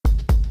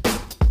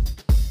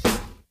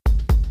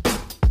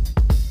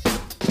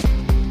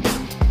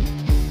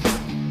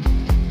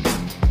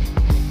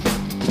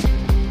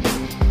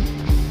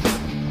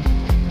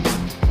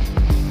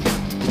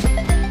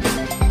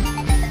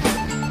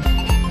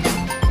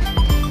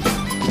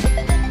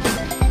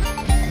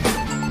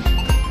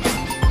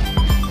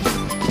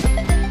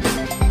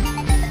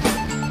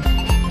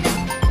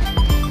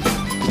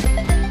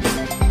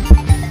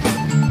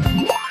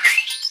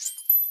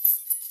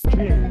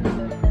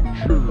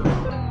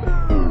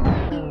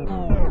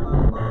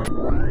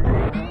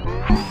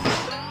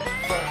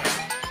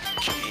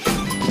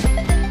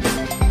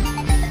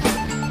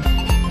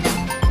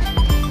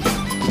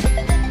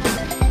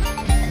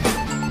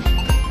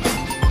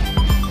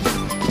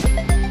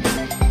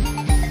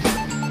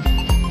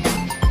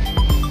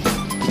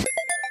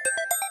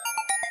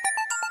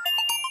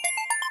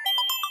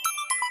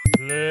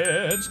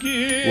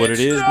What it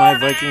is, my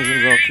Vikings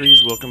and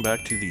Valkyries, welcome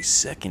back to the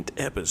second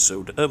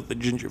episode of the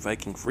Ginger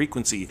Viking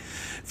Frequency,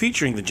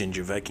 featuring the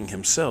Ginger Viking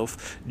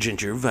himself,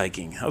 Ginger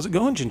Viking. How's it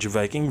going, Ginger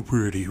Viking?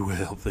 Pretty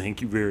well,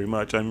 thank you very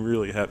much. I'm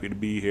really happy to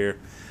be here.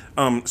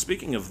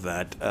 Speaking of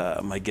that,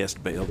 my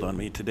guest bailed on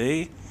me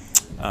today.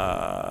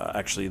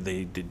 Actually,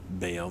 they did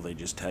bail. They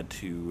just had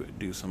to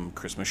do some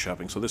Christmas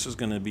shopping. So this is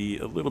going to be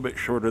a little bit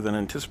shorter than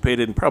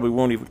anticipated and probably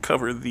won't even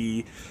cover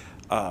the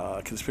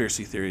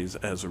conspiracy theories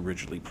as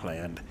originally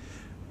planned.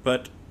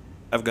 But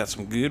I've got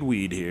some good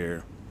weed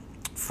here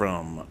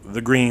from the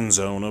Green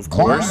Zone, of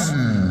course,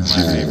 my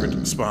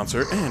favorite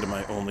sponsor and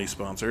my only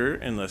sponsor,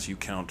 unless you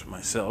count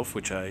myself,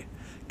 which I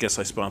guess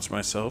I sponsor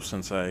myself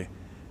since I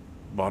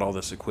bought all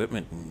this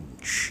equipment and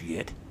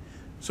shit.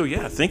 So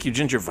yeah, thank you,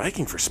 Ginger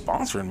Viking, for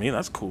sponsoring me.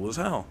 That's cool as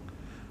hell.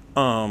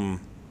 So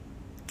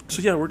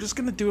yeah, we're just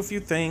gonna do a few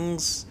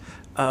things.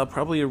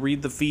 Probably a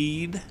read the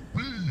feed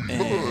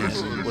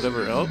and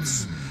whatever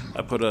else.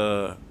 I put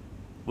a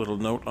little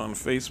note on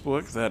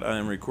Facebook that I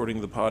am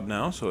recording the pod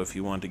now, so if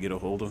you want to get a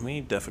hold of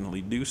me,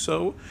 definitely do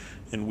so,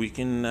 and we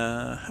can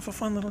have a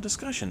fun little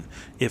discussion.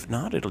 If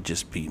not, it'll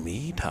just be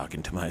me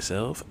talking to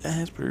myself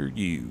as per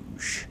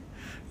usually.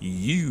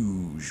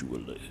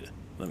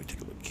 Let me take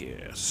a look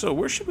here. So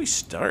where should we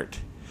start?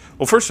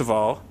 Well, first of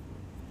all,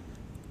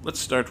 let's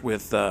start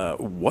with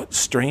what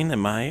strain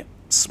am I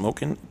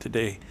smoking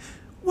today?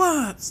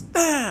 What's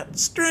that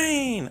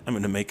strain? I'm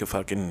going to make a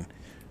fucking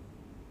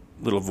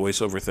little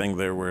voiceover thing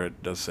there where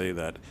it does say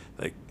that,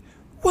 like,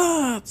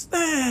 what's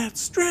that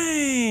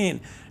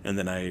strain? And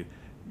then I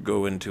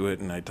go into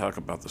it and I talk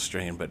about the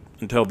strain, but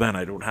until then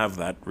I don't have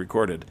that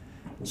recorded.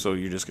 So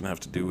you're just going to have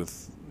to do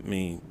with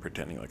me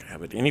pretending like I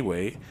have it.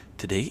 Anyway,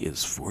 today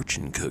is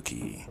Fortune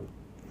Cookie.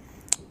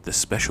 The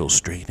special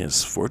strain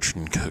is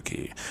Fortune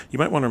Cookie. You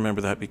might want to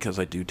remember that because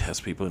I do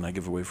test people and I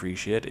give away free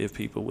shit if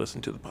people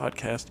listen to the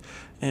podcast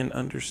and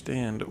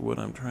understand what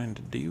I'm trying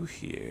to do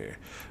here.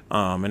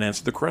 And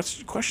answer the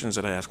questions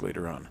that I ask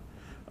later on.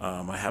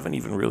 I haven't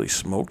even really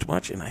smoked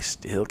much and I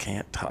still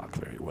can't talk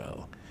very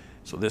well.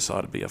 So this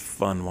ought to be a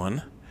fun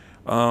one.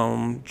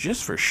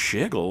 Just for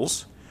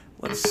shiggles,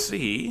 let's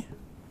see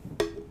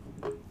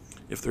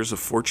if there's a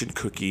Fortune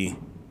Cookie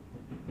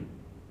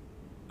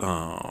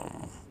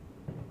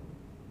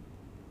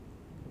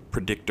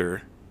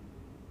predictor.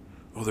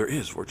 Oh, there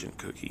is Fortune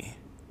Cookie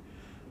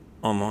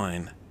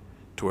online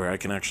to where I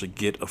can actually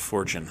get a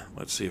fortune.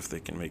 Let's see if they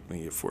can make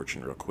me a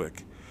fortune real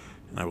quick,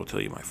 and I will tell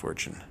you my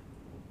fortune.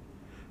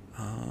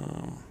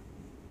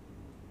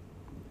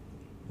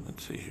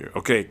 Let's see here.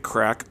 Okay,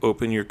 crack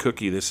open your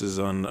cookie. This is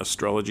on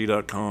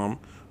astrology.com.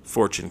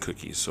 Fortune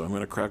cookies. So I'm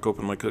going to crack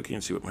open my cookie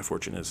and see what my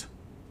fortune is.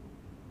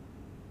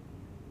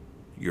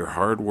 Your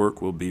hard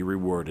work will be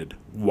rewarded.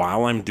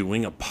 While I'm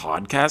doing a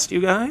podcast,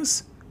 you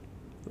guys?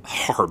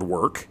 Hard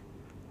work.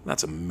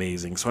 That's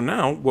amazing. So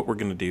now what we're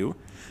going to do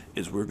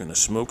is we're going to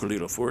smoke a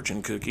little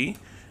fortune cookie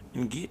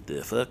and get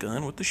the fuck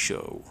on with the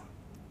show.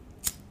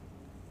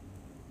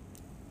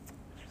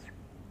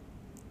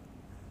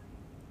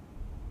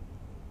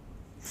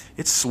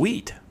 It's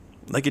sweet.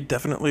 Like, it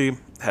definitely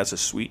has a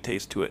sweet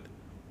taste to it.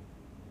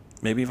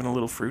 Maybe even a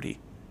little fruity.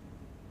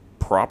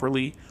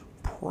 Properly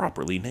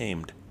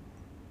named.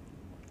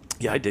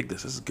 Yeah, I dig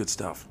this. This is good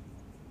stuff.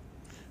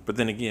 But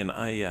then again,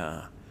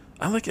 I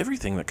like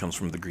everything that comes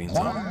from the Green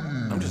Zone.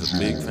 I'm just a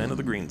big fan of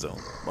the Green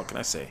Zone. What can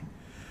I say?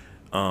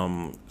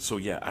 So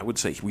yeah, I would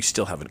say we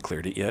still haven't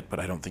cleared it yet, but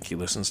I don't think he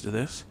listens to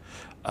this.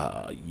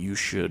 You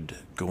should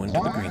go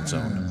into the Green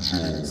Zone.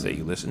 Say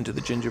you listen to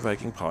the Ginger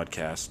Viking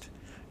podcast,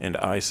 and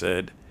I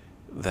said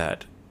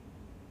that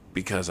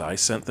because I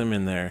sent them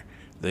in there,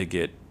 they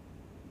get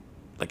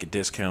like a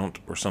discount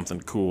or something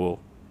cool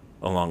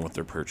along with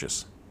their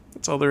purchase.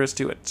 That's all there is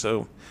to it.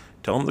 So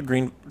tell them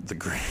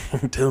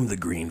tell them the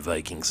Green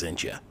Viking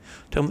sent you.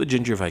 Tell them the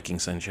Ginger Viking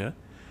sent you,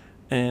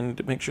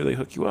 and make sure they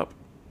hook you up.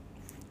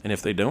 And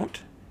if they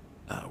don't,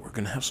 we're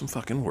gonna have some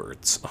fucking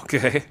words,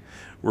 okay?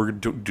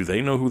 Do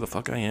they know who the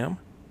fuck I am?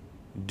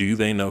 Do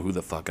they know who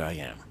the fuck I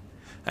am?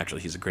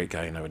 Actually, he's a great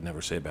guy, and I would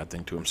never say a bad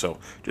thing to him. So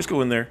just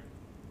go in there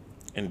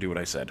and do what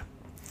I said.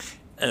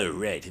 All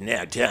right,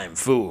 now time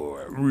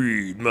for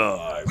Read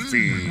My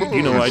Feed.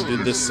 You know, I did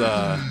this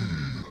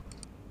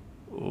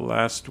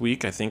last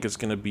week. I think it's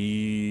going to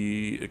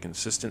be a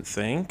consistent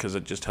thing because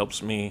it just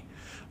helps me.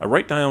 I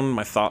write down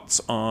my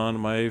thoughts on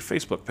my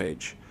Facebook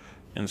page.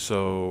 And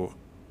so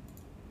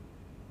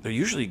they're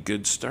usually a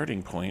good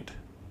starting point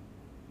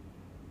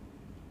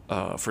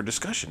for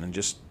discussion and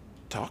just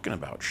talking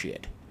about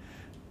shit.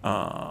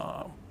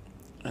 And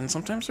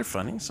sometimes they're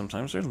funny,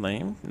 sometimes they're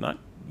lame. Not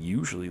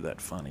usually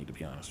that funny, to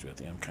be honest with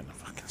you. I'm kind of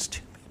fucking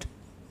stupid.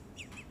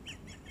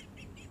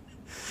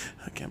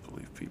 I can't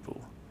believe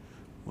people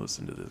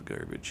listen to this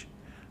garbage.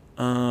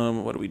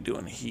 What are we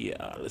doing here?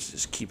 Let's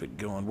just keep it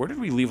going. Where did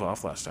we leave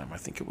off last time? I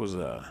think it was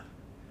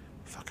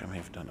fuck, I may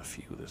have done a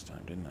few this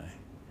time, didn't I?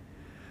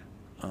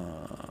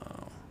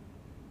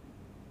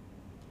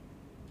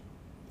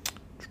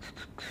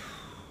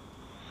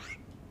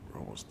 We're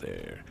almost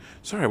there.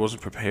 Sorry, I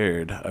wasn't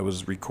prepared. I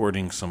was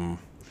recording some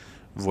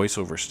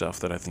voiceover stuff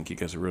that I think you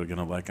guys are really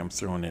gonna like. I'm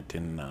throwing it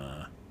in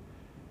the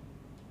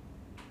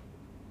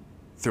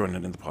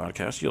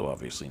podcast. You'll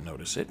obviously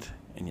notice it,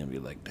 and you'll be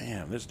like,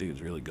 "Damn, this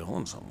dude's really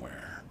going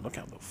somewhere. Look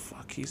how the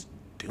fuck he's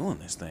doing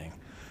this thing.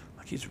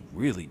 Like he's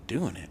really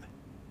doing it."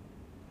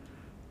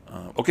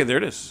 Okay, there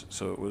it is.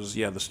 So it was,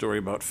 the story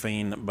about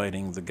Fane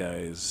biting the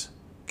guy's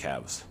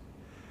calves.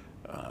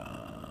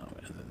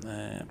 And then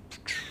that.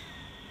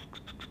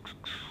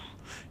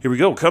 Here we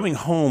go. Coming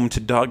home to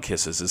dog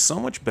kisses is so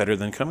much better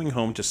than coming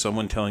home to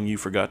someone telling you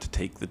forgot to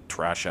take the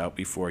trash out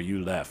before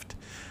you left.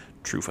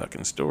 True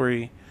fucking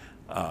story.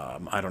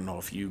 I don't know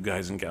if you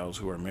guys and gals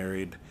who are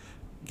married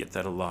get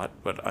that a lot,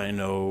 but I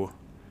know,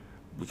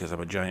 because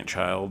I'm a giant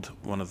child,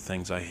 one of the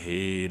things I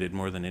hated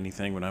more than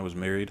anything when I was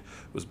married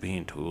was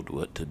being told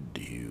what to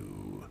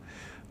do.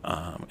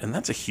 And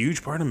that's a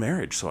huge part of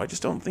marriage, so I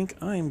just don't think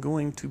I'm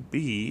going to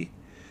be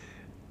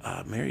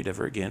married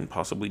ever again,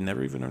 possibly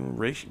never even in a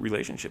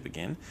relationship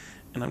again,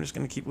 and I'm just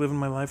going to keep living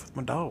my life with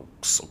my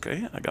dogs,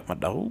 okay? I got my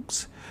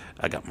dogs.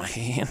 I got my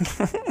hand.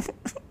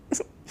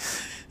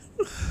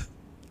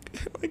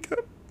 I got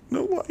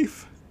no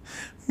life.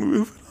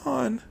 Moving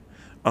on.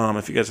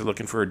 If you guys are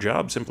looking for a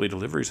job, Simply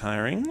Delivery's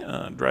hiring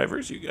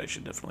drivers. You guys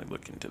should definitely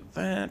look into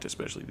that,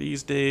 especially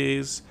these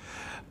days.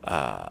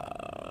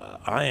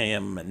 I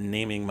am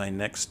naming my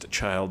next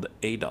child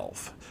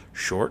Adolf,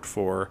 short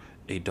for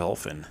a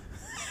dolphin.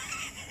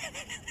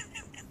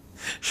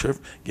 Sure,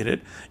 get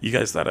it? You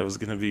guys thought I was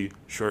going to be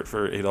short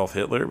for Adolf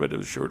Hitler, but it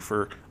was short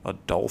for a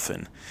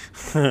dolphin.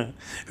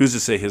 Who's to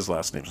say his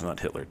last name's not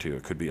Hitler, too?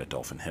 It could be a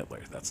dolphin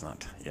Hitler. That's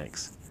not...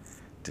 Yikes.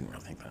 Didn't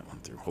really think that one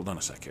through. Hold on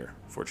a sec here.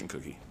 Fortune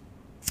cookie.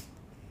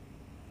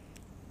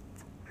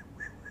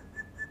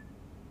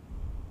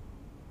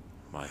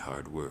 My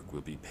hard work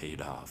will be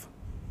paid off.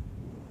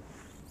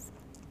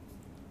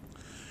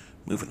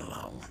 Moving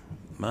along.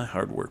 My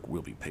hard work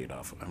will be paid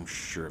off. I'm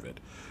sure of it.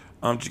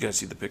 Did you guys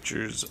see the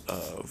pictures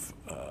of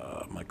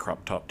my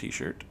crop top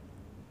t-shirt?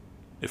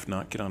 If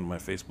not, get on my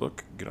Facebook.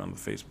 Get on the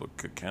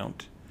Facebook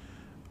account.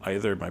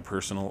 Either my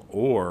personal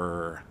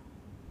or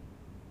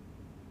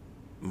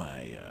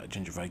my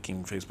Ginger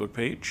Viking Facebook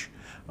page.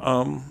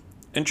 And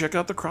check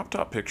out the crop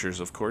top pictures,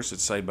 of course.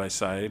 It's side by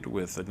side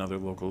with another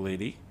local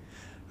lady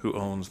who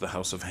owns the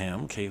House of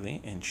Ham,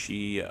 Kaylee, and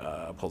she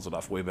pulls it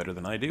off way better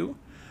than I do.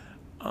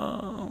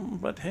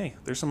 But hey,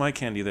 there's some eye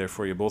candy there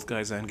for you, both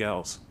guys and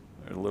gals.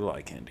 A little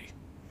eye candy.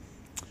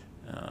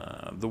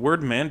 The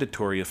word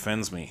mandatory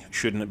offends me.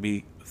 Shouldn't it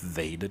be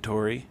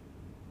they-datory?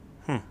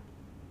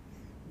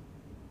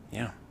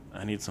 Yeah,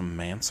 I need some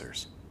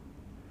mansers.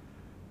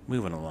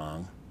 Moving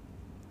along.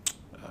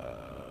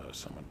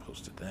 Someone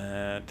posted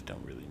that.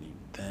 Don't really need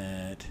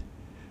that.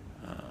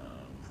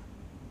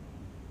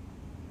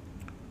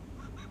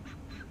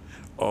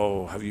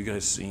 Have you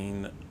guys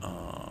seen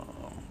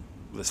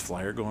this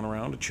flyer going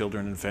around?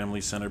 Children and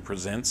Family Center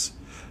presents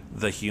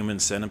The Human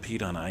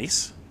Centipede on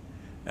Ice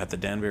at the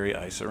Danbury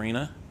Ice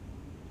Arena.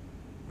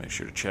 Make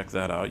sure to check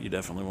that out. You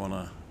definitely want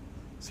to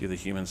see The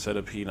Human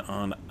Centipede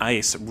on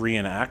ice,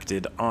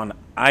 reenacted on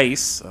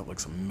ice. That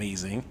looks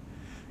amazing.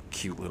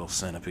 Cute little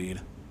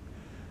centipede.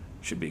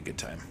 Should be a good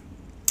time.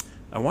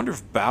 I wonder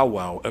if Bow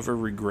Wow ever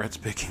regrets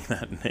picking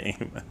that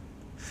name.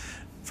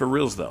 For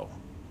reals, though.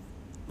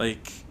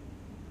 Like,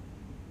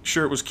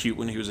 sure, it was cute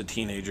when he was a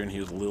teenager and he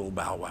was Lil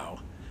Bow Wow.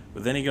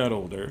 But then he got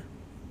older.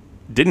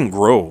 Didn't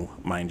grow,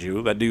 mind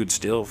you. That dude's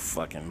still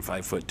fucking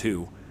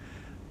 5'2".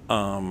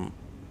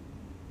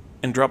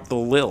 And dropped the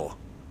Lil.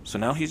 So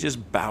now he's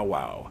just Bow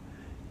Wow.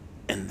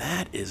 And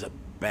that is a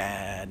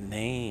bad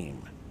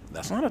name.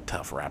 That's not a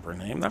tough rapper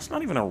name. That's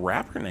not even a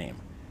rapper name.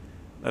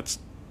 That's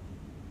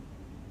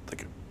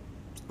like it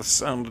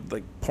sounded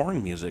like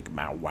porn music.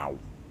 Bow wow.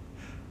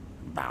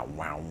 Bow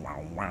wow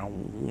wow wow.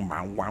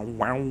 Bow wow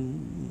wow.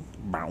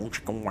 Bow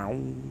chicka wow.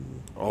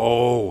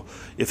 Oh,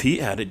 if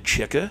he added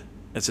Chicka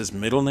as his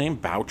middle name,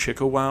 Bow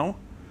Chicka Wow,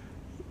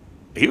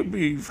 he would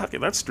be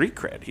fucking, that's street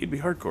cred. He'd be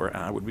hardcore.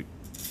 I would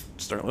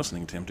start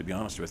listening to him, to be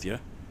honest with you.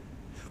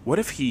 What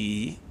if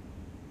he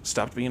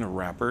stopped being a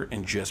rapper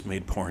and just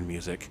made porn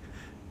music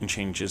and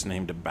changed his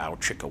name to Bow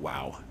Chicka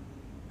Wow?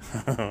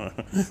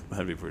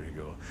 That'd be pretty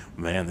cool.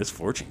 Man, this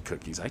fortune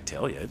cookies, I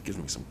tell you, it gives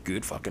me some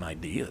good fucking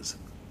ideas.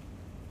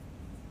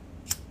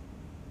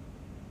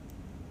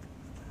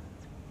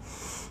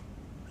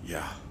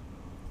 Yeah.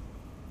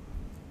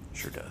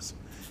 Sure does.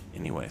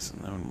 Anyways,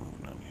 now we're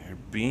moving on here.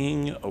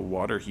 Being a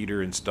water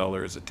heater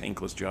installer is a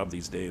tankless job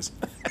these days.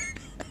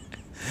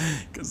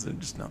 Because they're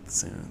just not the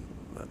same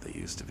that they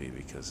used to be,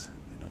 because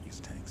they don't use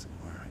tanks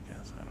anymore, I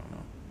guess. I don't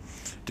know.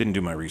 Didn't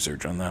do my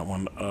research on that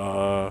one.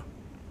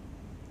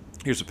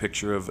 Here's a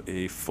picture of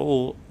a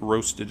full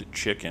roasted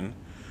chicken,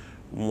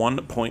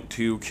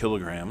 1.2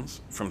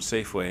 kilograms from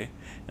Safeway,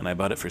 and I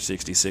bought it for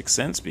 66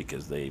 cents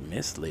because they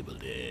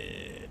mislabeled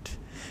it.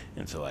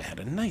 And so I had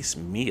a nice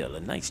meal, a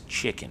nice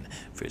chicken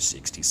for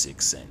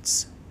 66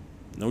 cents.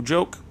 No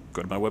joke.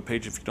 Go to my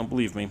webpage if you don't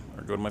believe me,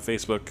 or go to my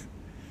Facebook.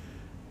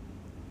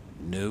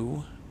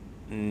 No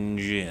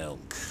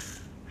joke.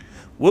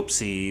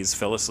 Whoopsies,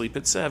 fell asleep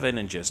at 7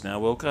 and just now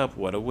woke up.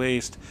 What a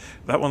waste.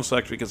 That one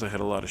sucked because I had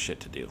a lot of shit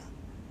to do.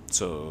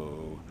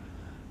 So,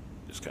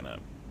 just kind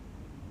of,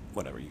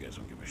 whatever, you guys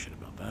don't give a shit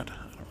about that.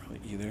 I don't really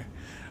either.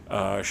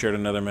 Shared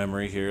another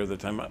memory here of the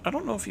time. I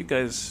don't know if you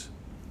guys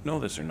know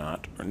this or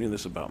not, or knew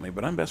this about me,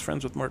 but I'm best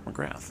friends with Mark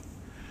McGrath.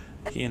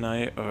 He and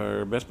I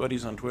are best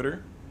buddies on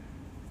Twitter.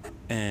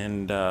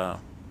 And,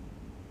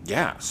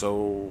 yeah,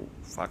 so,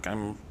 fuck,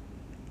 I'm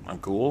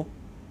cool.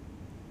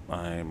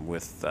 I'm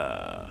with,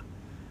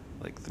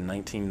 like, the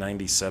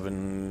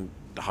 1997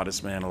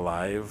 hottest man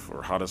alive,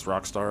 or hottest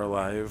rock star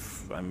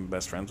alive. I'm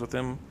best friends with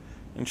him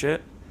and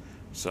shit.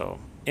 So,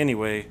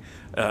 anyway,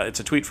 it's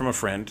a tweet from a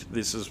friend.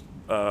 This is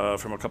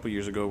from a couple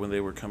years ago when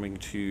they were coming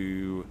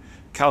to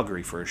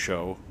Calgary for a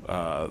show,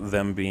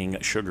 them being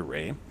Sugar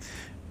Ray.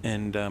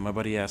 And my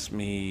buddy asked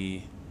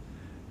me,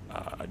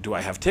 do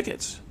I have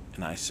tickets?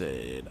 And I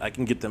said, I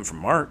can get them from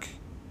Mark.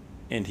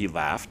 And he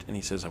laughed, and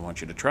he says, I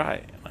want you to try.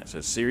 And I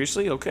said,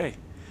 seriously? Okay.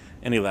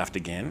 And he laughed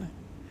again.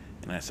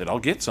 And I said, I'll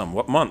get some.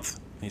 What month?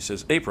 And he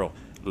says, April.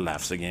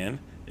 Laughs again.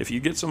 If you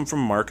get some from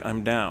Mark,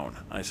 I'm down.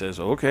 I says,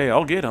 okay,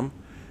 I'll get them.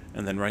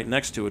 And then right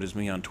next to it is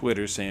me on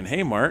Twitter saying,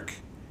 hey, Mark,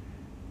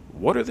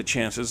 what are the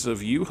chances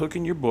of you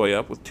hooking your boy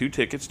up with 2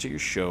 tickets to your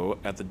show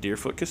at the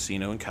Deerfoot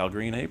Casino in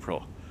Calgary in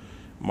April?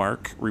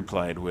 Mark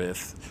replied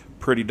with,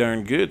 pretty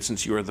darn good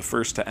since you are the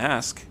first to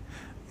ask.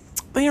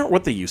 They aren't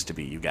what they used to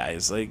be, you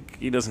guys. Like,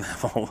 he doesn't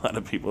have a whole lot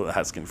of people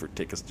asking for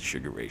tickets to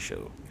Sugar Ray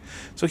show.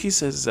 So he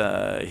says,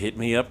 hit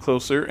me up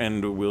closer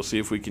and we'll see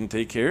if we can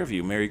take care of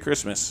you. Merry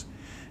Christmas.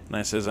 And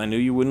I says, I knew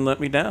you wouldn't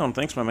let me down.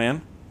 Thanks, my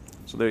man.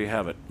 So there you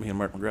have it. Me and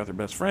Mark McGrath are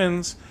best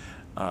friends.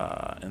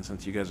 And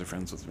since you guys are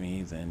friends with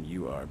me, then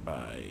you are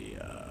by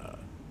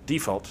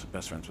default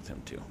best friends with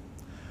him too.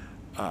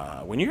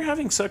 When you're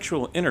having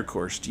sexual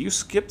intercourse, do you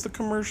skip the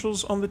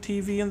commercials on the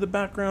TV in the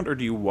background or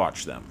do you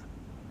watch them?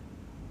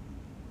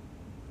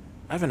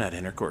 I haven't had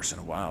intercourse in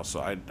a while,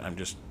 so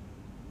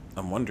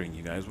I'm wondering,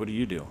 you guys, what do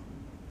you do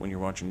when you're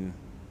watching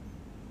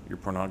your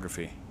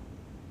pornography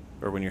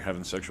or when you're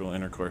having sexual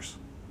intercourse?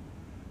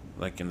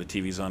 Like, and the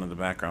TV's on in the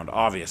background,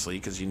 obviously,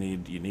 because you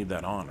need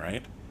that on,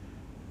 right?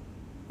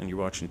 And you're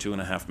watching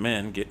 2.5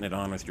 Men, getting it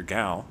on with your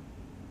gal,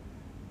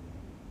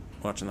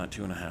 watching that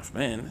 2.5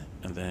 Men,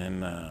 and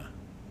then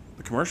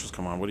the commercials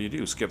come on. What do you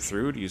do? Skip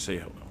through? Do you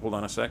say, hold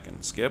on a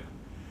second, skip,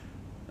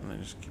 and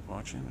then just keep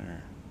watching?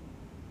 Or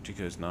do you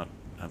guys not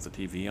have the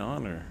TV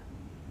on? Or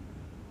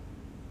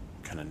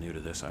I'm kind of new to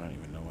this. I don't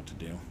even know what to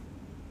do.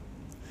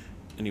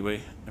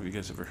 Anyway, have you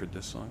guys ever heard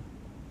this song?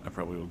 I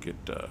probably will get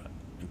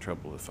in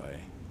trouble if I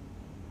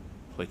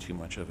play too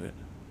much of it.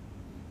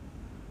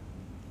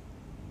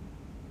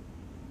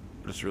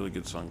 But it's a really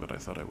good song that I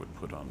thought I would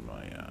put on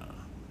my,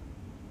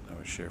 I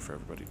would share for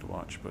everybody to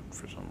watch, but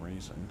for some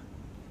reason,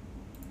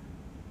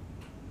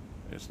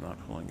 it's not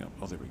pulling up.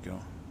 Oh, there we go.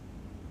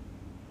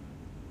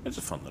 It's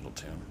a fun little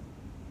tune.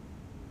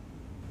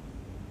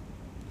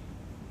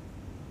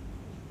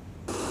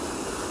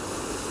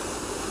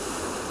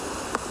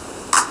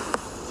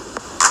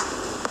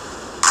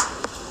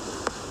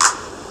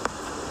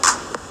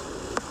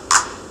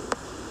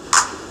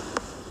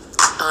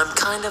 I'm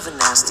kind of a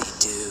nasty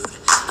dude.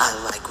 I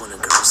like when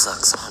a girl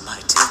sucks on my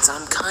tits.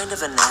 I'm kind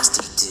of a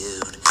nasty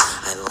dude.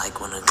 I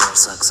like when a girl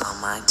sucks on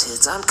my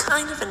tits. I'm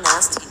kind of a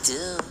nasty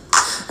dude.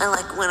 I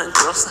like when a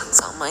girl sucks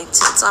on my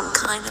tits. I'm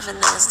kind of a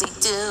nasty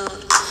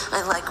dude.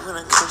 I like when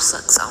a girl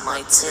sucks on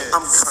my tits.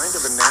 I'm kind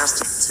of a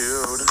nasty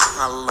dude.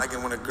 I like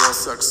it when a girl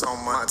sucks on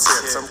my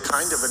tits. I'm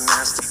kind of a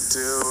nasty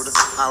dude.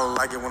 I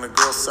like it when a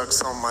girl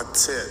sucks on my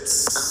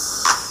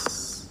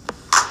tits.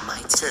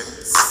 My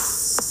tits.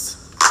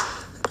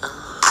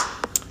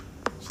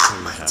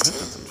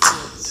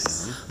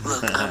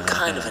 Look, I'm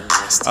kind of a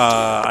nasty dude.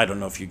 I don't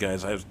know if you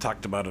guys, I've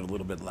talked about it a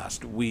little bit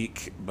last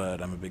week,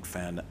 but I'm a big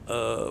fan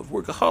of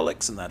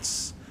Workaholics, and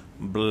that's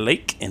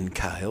Blake and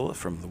Kyle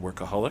from the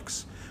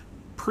Workaholics.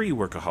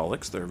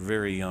 Pre-Workaholics, they're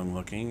very young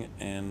looking,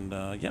 and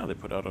yeah, they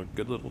put out a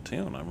good little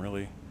tune. I'm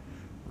really,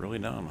 really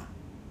down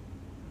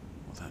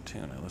with that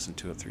tune. I listen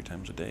to it 3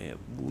 times a day at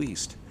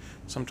least,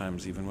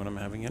 sometimes even when I'm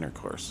having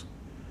intercourse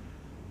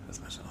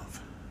with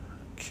myself.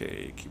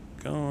 Okay, keep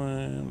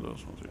going.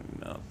 Those ones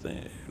are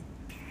nothing.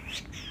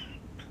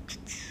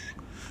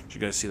 Did you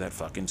guys see that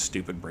fucking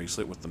stupid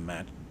bracelet with the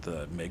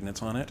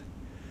magnets on it?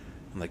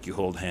 And like you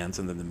hold hands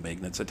and then the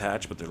magnets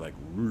attach, but they're like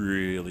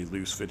really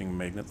loose-fitting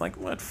magnets. Like,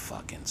 what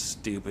fucking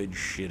stupid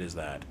shit is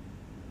that?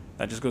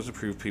 That just goes to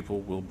prove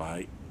people will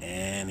buy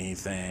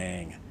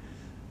anything.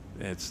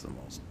 It's the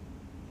most...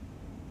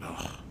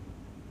 Ugh.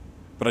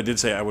 But I did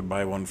say I would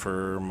buy one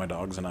for my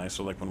dogs and I,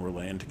 so like when we're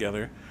laying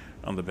together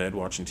on the bed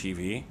watching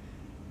TV,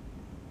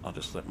 I'll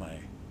just let my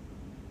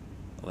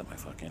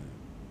fucking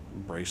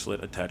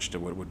bracelet attached to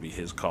what would be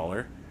his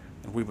collar,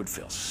 and we would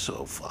feel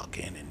so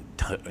fucking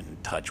in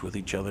touch with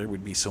each other.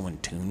 We'd be so in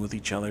tune with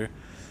each other,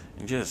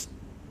 and just,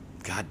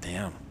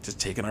 goddamn, just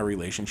taking our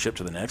relationship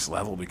to the next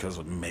level because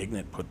a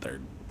magnet put their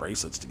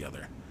bracelets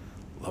together.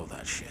 Love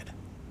that shit.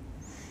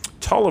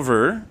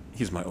 Tolliver,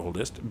 he's my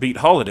oldest, beat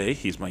Holiday,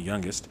 he's my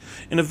youngest,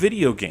 in a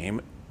video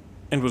game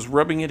and was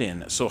rubbing it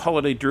in, so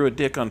Holiday drew a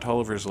dick on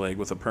Tolliver's leg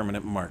with a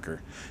permanent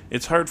marker.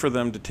 It's hard for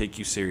them to take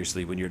you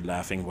seriously when you're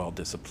laughing while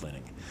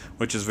disciplining,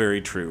 which is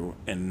very true,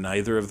 and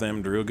neither of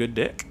them drew a good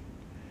dick.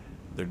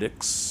 Their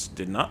dicks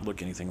did not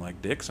look anything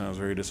like dicks, and I was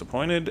very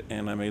disappointed,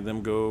 and I made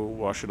them go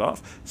wash it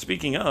off.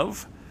 Speaking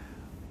of,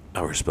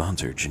 our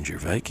sponsor, Ginger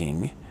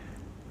Viking,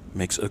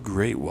 makes a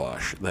great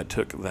wash that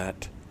took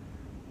that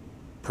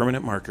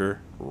permanent marker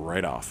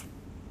right off.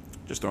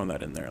 Just throwing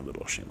that in there, a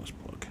little shameless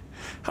plug.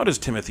 How does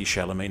Timothée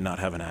Chalamet not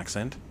have an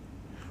accent?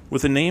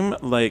 With a name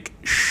like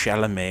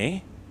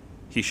Chalamet,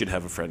 he should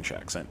have a French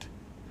accent.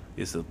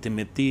 It's the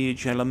Timothée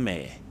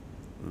Chalamet.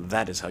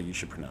 That is how you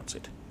should pronounce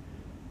it.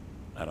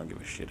 I don't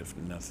give a shit if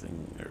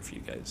nothing, or if you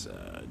guys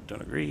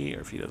don't agree,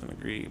 or if he doesn't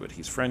agree, but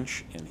he's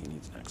French and he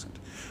needs an accent.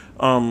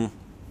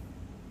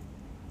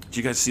 Did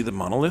you guys see the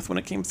monolith when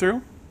it came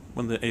through?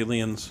 When the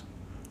aliens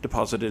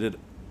deposited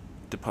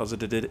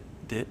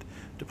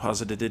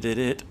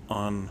it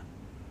on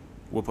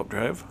Whoop Up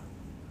Drive?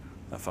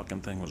 That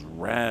fucking thing was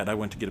rad. I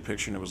went to get a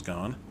picture and it was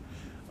gone.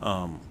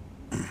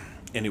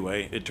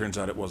 Anyway, it turns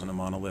out it wasn't a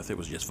monolith. It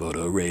was just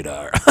photo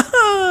radar.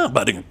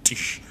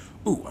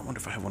 Ooh, I wonder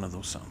if I have one of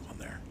those sounds on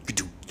there.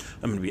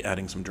 I'm going to be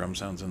adding some drum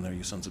sounds in there,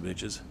 you sons of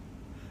bitches.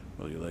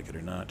 Whether you like it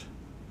or not.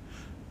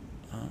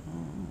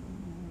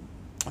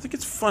 I think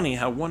it's funny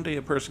how one day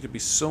a person could be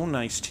so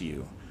nice to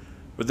you,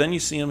 but then you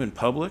see them in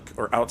public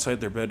or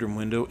outside their bedroom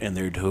window and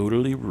they're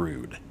totally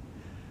rude.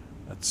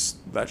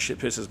 That shit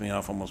pisses me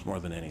off almost more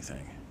than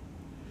anything.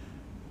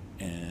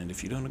 And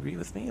if you don't agree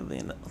with me,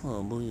 then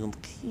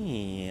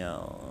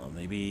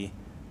maybe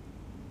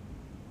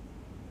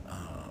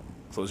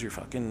close your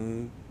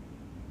fucking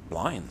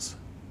blinds.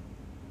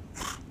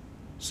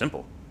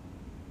 Simple.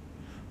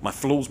 My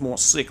flow's more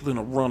sick than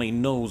a runny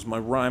nose. My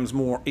rhyme's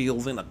more ill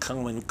than a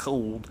common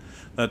cold.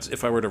 That's,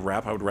 if I were to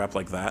rap, I would rap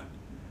like that.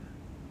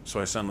 So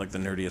I sound like the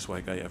nerdiest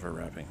white guy ever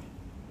rapping.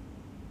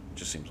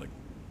 Just seems like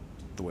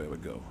the way it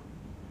would go.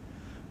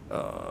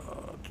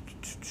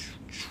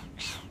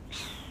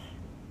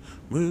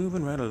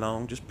 Moving right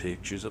along, just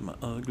pictures of my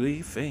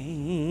ugly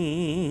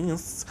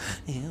face.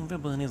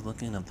 Everybody's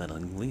looking at that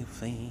ugly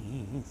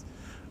face.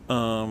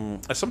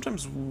 I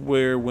sometimes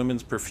wear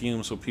women's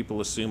perfume so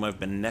people assume I've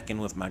been necking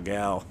with my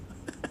gal.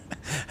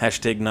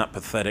 Hashtag not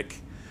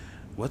pathetic.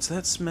 What's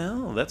that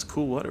smell? That's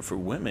cool water for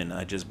women.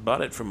 I just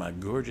bought it for my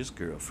gorgeous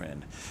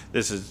girlfriend.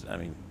 This is,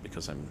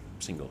 because I'm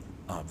single.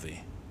 Obvi.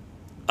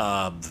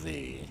 So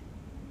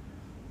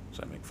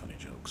I make funny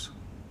jokes.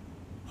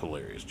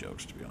 Hilarious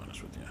jokes, to be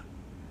honest with you.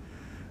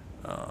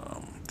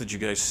 Did you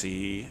guys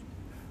see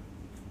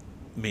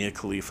Mia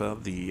Khalifa,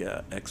 the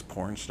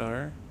ex-porn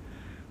star,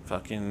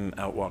 fucking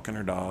out walking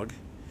her dog,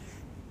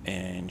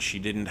 and she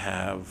didn't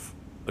have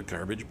a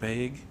garbage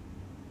bag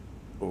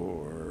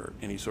or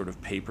any sort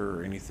of paper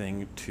or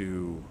anything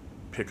to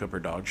pick up her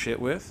dog shit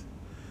with?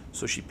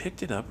 So she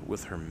picked it up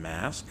with her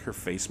mask, her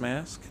face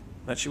mask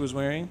that she was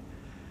wearing,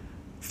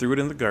 threw it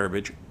in the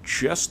garbage,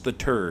 just the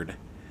turd,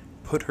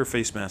 put her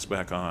face mask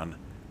back on,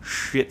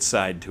 shit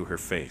side to her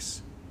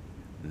face.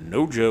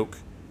 No joke.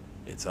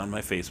 It's on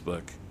my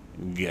Facebook.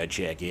 Go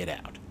check it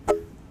out.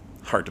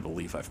 Hard to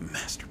believe I've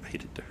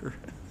masturbated to her.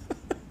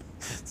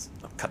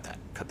 Oh, cut that.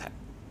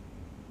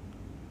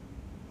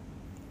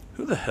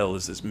 Who the hell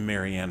is this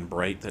Marianne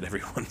Bright that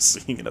everyone's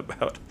singing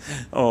about?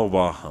 Oh,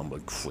 bah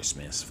humbug.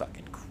 Christmas.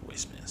 Fucking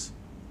Christmas.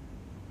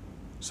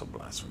 So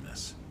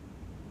blasphemous.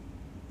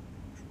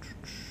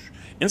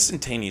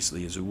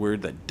 Instantaneously is a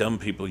word that dumb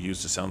people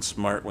use to sound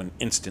smart when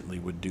instantly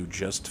would do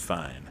just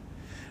fine.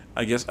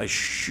 I guess I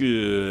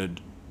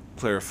should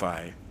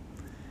clarify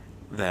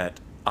that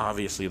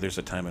obviously there's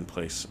a time and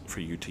place for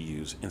you to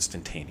use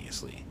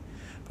instantaneously.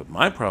 But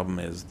my problem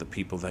is the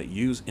people that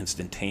use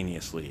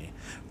instantaneously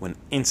when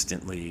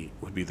instantly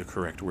would be the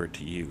correct word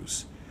to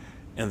use.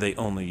 And they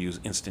only use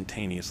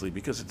instantaneously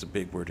because it's a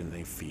big word and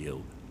they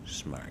feel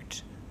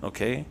smart.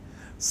 Okay?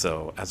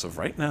 So as of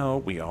right now,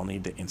 we all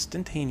need to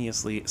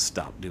instantaneously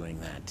stop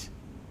doing that.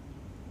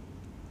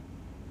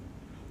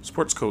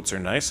 Sports coats are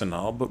nice and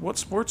all, but what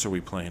sports are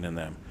we playing in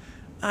them?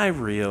 I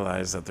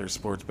realize that there's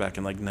sports back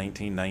in like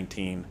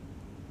 1919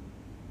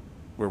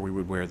 where we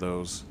would wear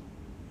those.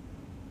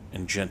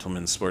 And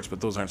gentlemen's sports,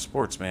 but those aren't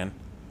sports, man.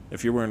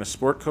 If you're wearing a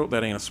sport coat,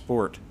 that ain't a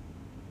sport.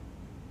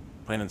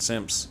 Plain and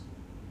simps.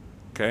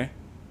 Okay?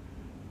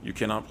 You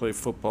cannot play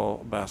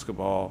football,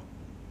 basketball,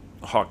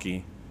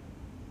 hockey,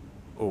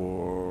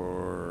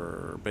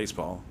 or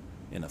baseball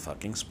in a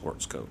fucking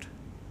sports coat.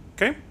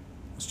 Okay?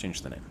 Let's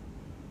change the name.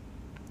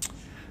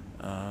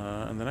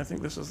 And then I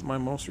think this is my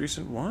most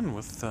recent one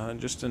with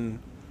just in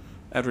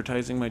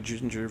advertising my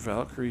Ginger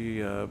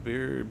Valkyrie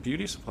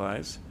beauty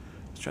supplies.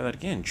 Let's try that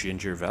again.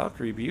 Ginger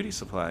Valkyrie Beauty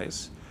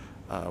Supplies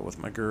with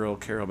my girl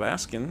Carol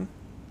Baskin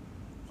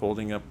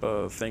holding up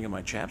a thing of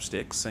my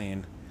chapstick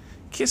saying,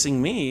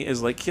 "Kissing me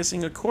is like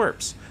kissing a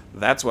corpse.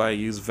 That's why I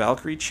use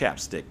Valkyrie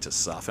chapstick to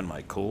soften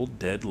my cold,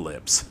 dead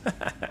lips."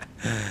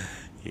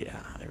 Yeah,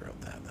 I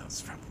wrote that.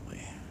 That's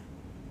probably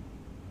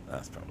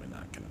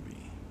not going to be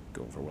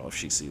go over well if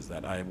she sees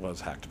that. I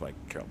was hacked by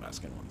Carol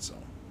Baskin once, so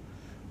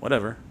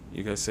whatever.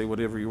 You guys say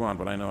whatever you want,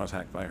 but I know I was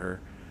hacked by her.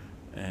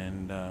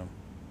 And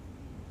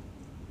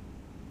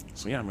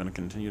so yeah, I'm going to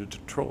continue to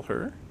troll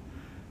her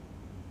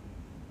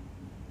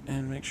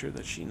and make sure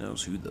that she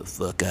knows who the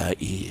fuck I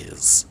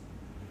is.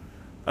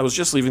 I was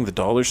just leaving the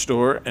dollar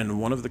store, and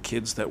one of the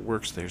kids that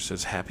works there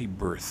says happy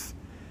birth.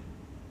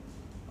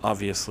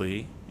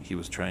 Obviously, he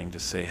was trying to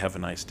say have a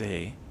nice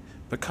day,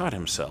 but caught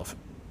himself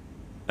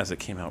as it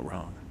came out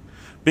wrong.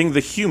 Being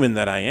the human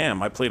that I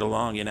am, I played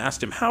along and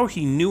asked him how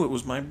he knew it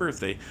was my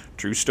birthday.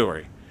 True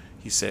story.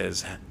 He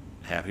says,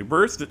 happy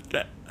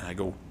birthday. I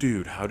go,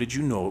 dude, how did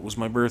you know it was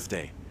my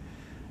birthday?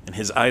 And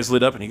his eyes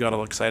lit up and he got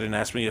all excited and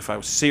asked me if I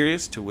was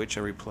serious, to which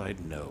I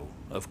replied, no,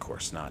 of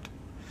course not.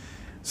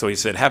 So he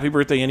said, happy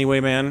birthday anyway,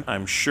 man.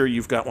 I'm sure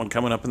you've got one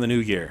coming up in the new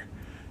year.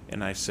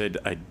 And I said,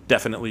 I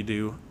definitely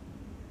do.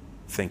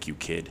 Thank you,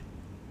 kid.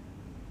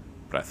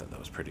 But I thought that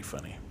was pretty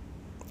funny.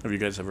 Have you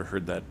guys ever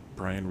heard that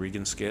Brian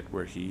Regan skit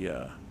where he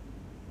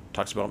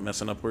talks about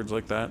messing up words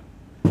like that?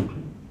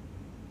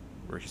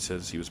 Where he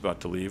says he was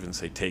about to leave and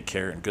say, take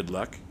care and good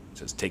luck. He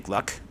says, take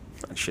luck.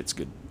 That shit's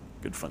good.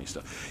 Good funny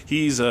stuff.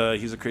 He's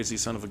a crazy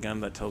son of a gun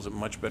that tells it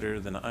much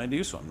better than I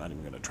do, so I'm not even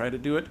going to try to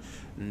do it.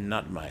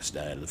 Not my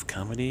style of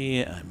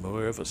comedy. I'm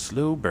more of a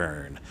slow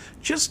burn.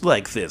 Just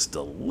like this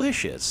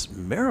delicious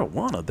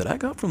marijuana that I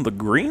got from the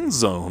Green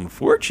Zone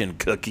fortune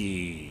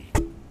cookie.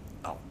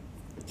 Oh.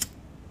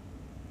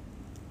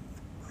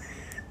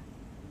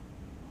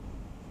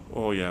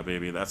 Oh yeah,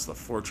 baby, that's the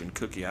fortune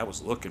cookie I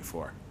was looking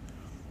for.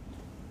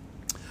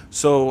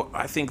 So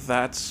I think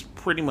that's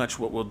pretty much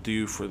what we'll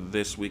do for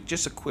this week.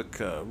 Just a quick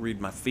read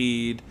my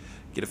feed,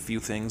 get a few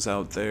things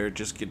out there,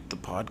 just get the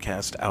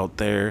podcast out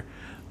there.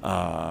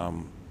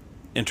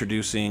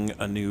 Introducing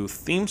a new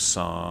theme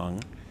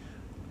song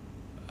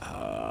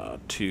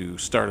to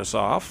start us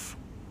off.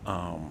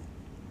 I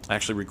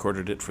actually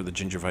recorded it for the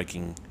Ginger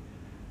Viking.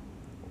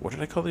 What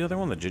did I call the other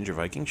one? The Ginger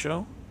Viking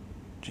Show?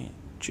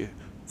 Ginger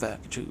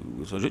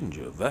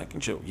Viking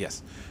Show.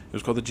 Yes, it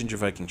was called the Ginger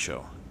Viking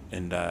Show,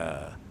 and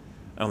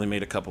I only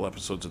made a couple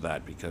episodes of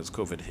that because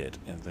COVID hit,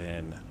 and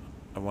then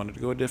I wanted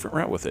to go a different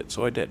route with it,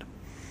 so I did.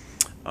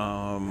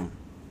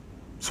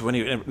 So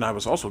anyway, and I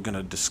was also going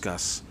to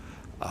discuss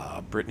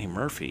Brittany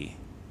Murphy,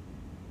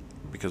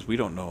 because we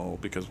don't know,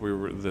 because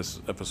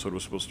this episode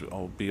was supposed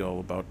to be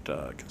all about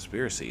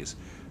conspiracies,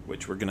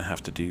 which we're going to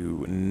have to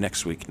do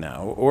next week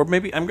now, or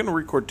maybe I'm going to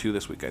record 2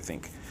 this week, I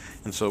think.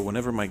 And so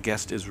whenever my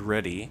guest is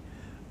ready,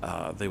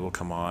 they will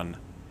come on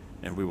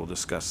and we will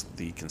discuss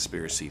the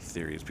conspiracy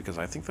theories, because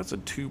I think that's a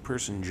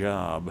 2-person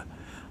job,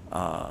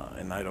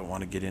 and I don't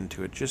want to get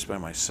into it just by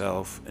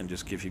myself and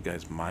just give you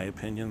guys my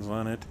opinions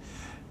on it,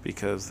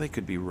 because they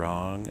could be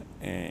wrong,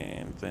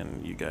 and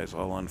then you guys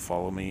all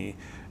unfollow me,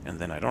 and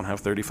then I don't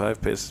have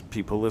 35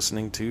 people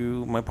listening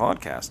to my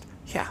podcast.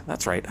 Yeah,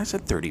 that's right, I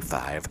said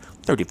 35.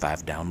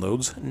 35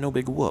 downloads, no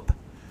big whoop.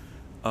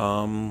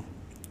 So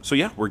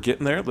yeah, we're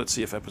getting there. Let's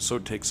see if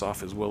episode takes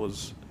off as well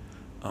as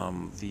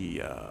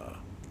the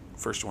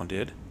first one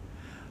did.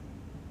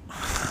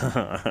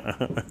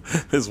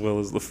 As well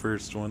as the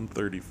first one,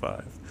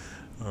 35.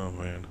 Oh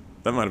man,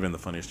 that might have been the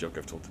funniest joke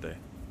I've told today.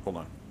 Hold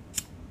on.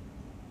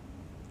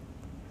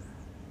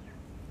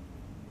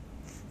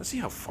 Let's see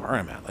how far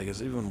I'm at. Like, is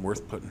it even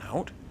worth putting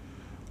out?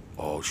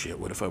 Oh shit,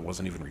 what if I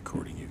wasn't even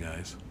recording, you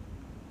guys?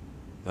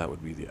 That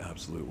would be the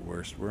absolute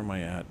worst. Where am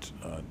I at?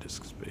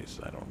 Disk space.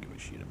 I don't give a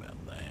shit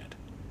about that.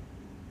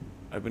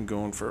 I've been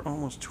going for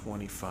almost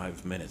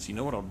 25 minutes. You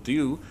know what I'll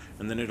do?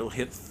 And then it'll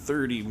hit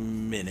 30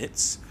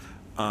 minutes.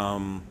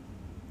 So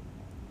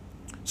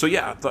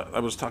yeah, I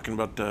was talking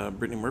about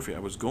Brittany Murphy. I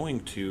was going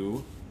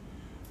to...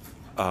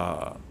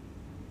 let's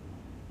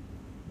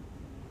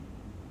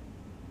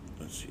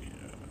see.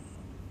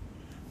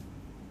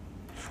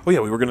 Oh yeah,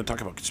 we were going to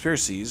talk about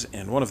conspiracies,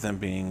 and one of them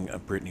being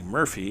Brittany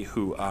Murphy,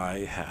 who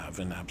I have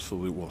had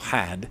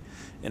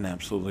an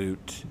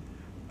absolute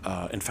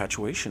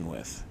infatuation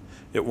with.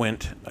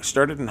 I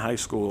started in high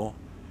school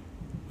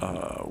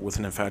with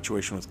an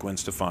infatuation with Gwen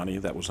Stefani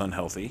that was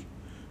unhealthy,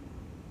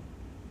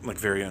 like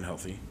very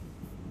unhealthy.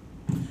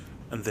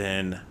 And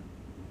then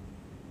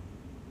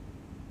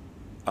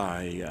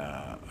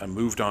I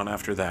moved on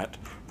after that,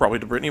 probably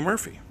to Brittany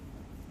Murphy.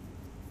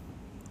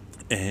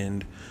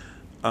 And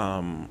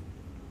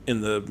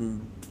in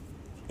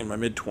my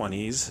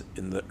mid-20s,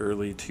 in the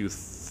early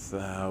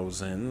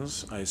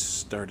 2000s, I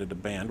started a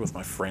band with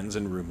my friends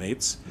and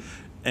roommates,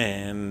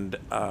 and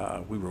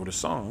we wrote a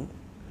song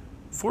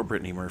for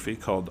Brittany Murphy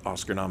called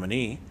Oscar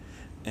Nominee,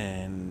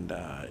 and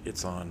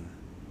it's on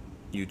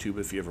YouTube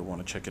if you ever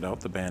want to check it out.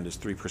 The band is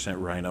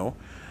 3% Rhino,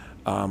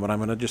 but I'm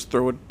going to just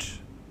throw it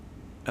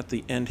at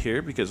the end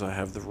here because I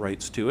have the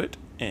rights to it,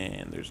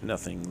 and there's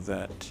nothing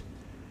that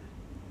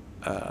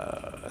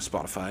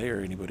Spotify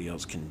or anybody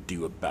else can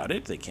do about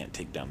it. They can't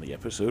take down the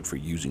episode for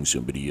using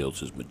somebody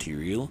else's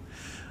material.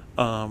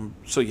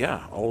 So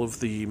yeah, all of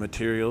the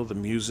material, the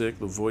music,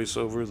 the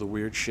voiceover, the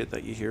weird shit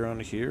that you hear on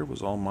here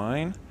was all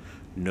mine,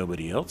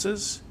 nobody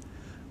else's.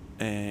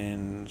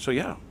 And so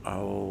yeah,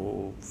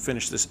 I'll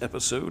finish this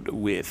episode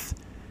with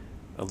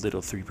a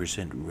little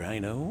 3%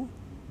 Rhino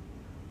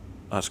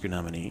Oscar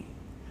nominee.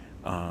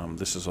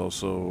 This is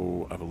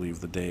also, I believe,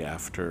 the day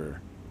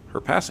after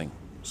her passing.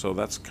 So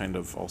that's kind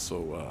of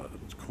also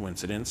a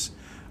coincidence.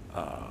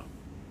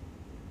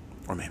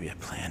 Or maybe I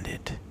planned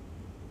it.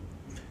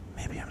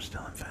 Maybe I'm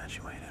still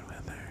infatuated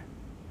with her.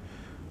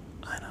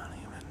 I don't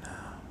even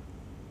know.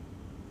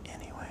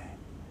 Anyway,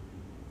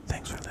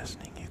 thanks for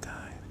listening, you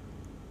guys.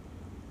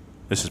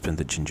 This has been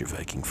the Ginger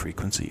Viking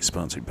Frequency,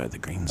 sponsored by the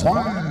Green Zone.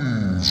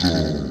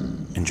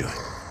 Enjoy.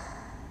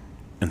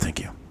 And thank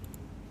you.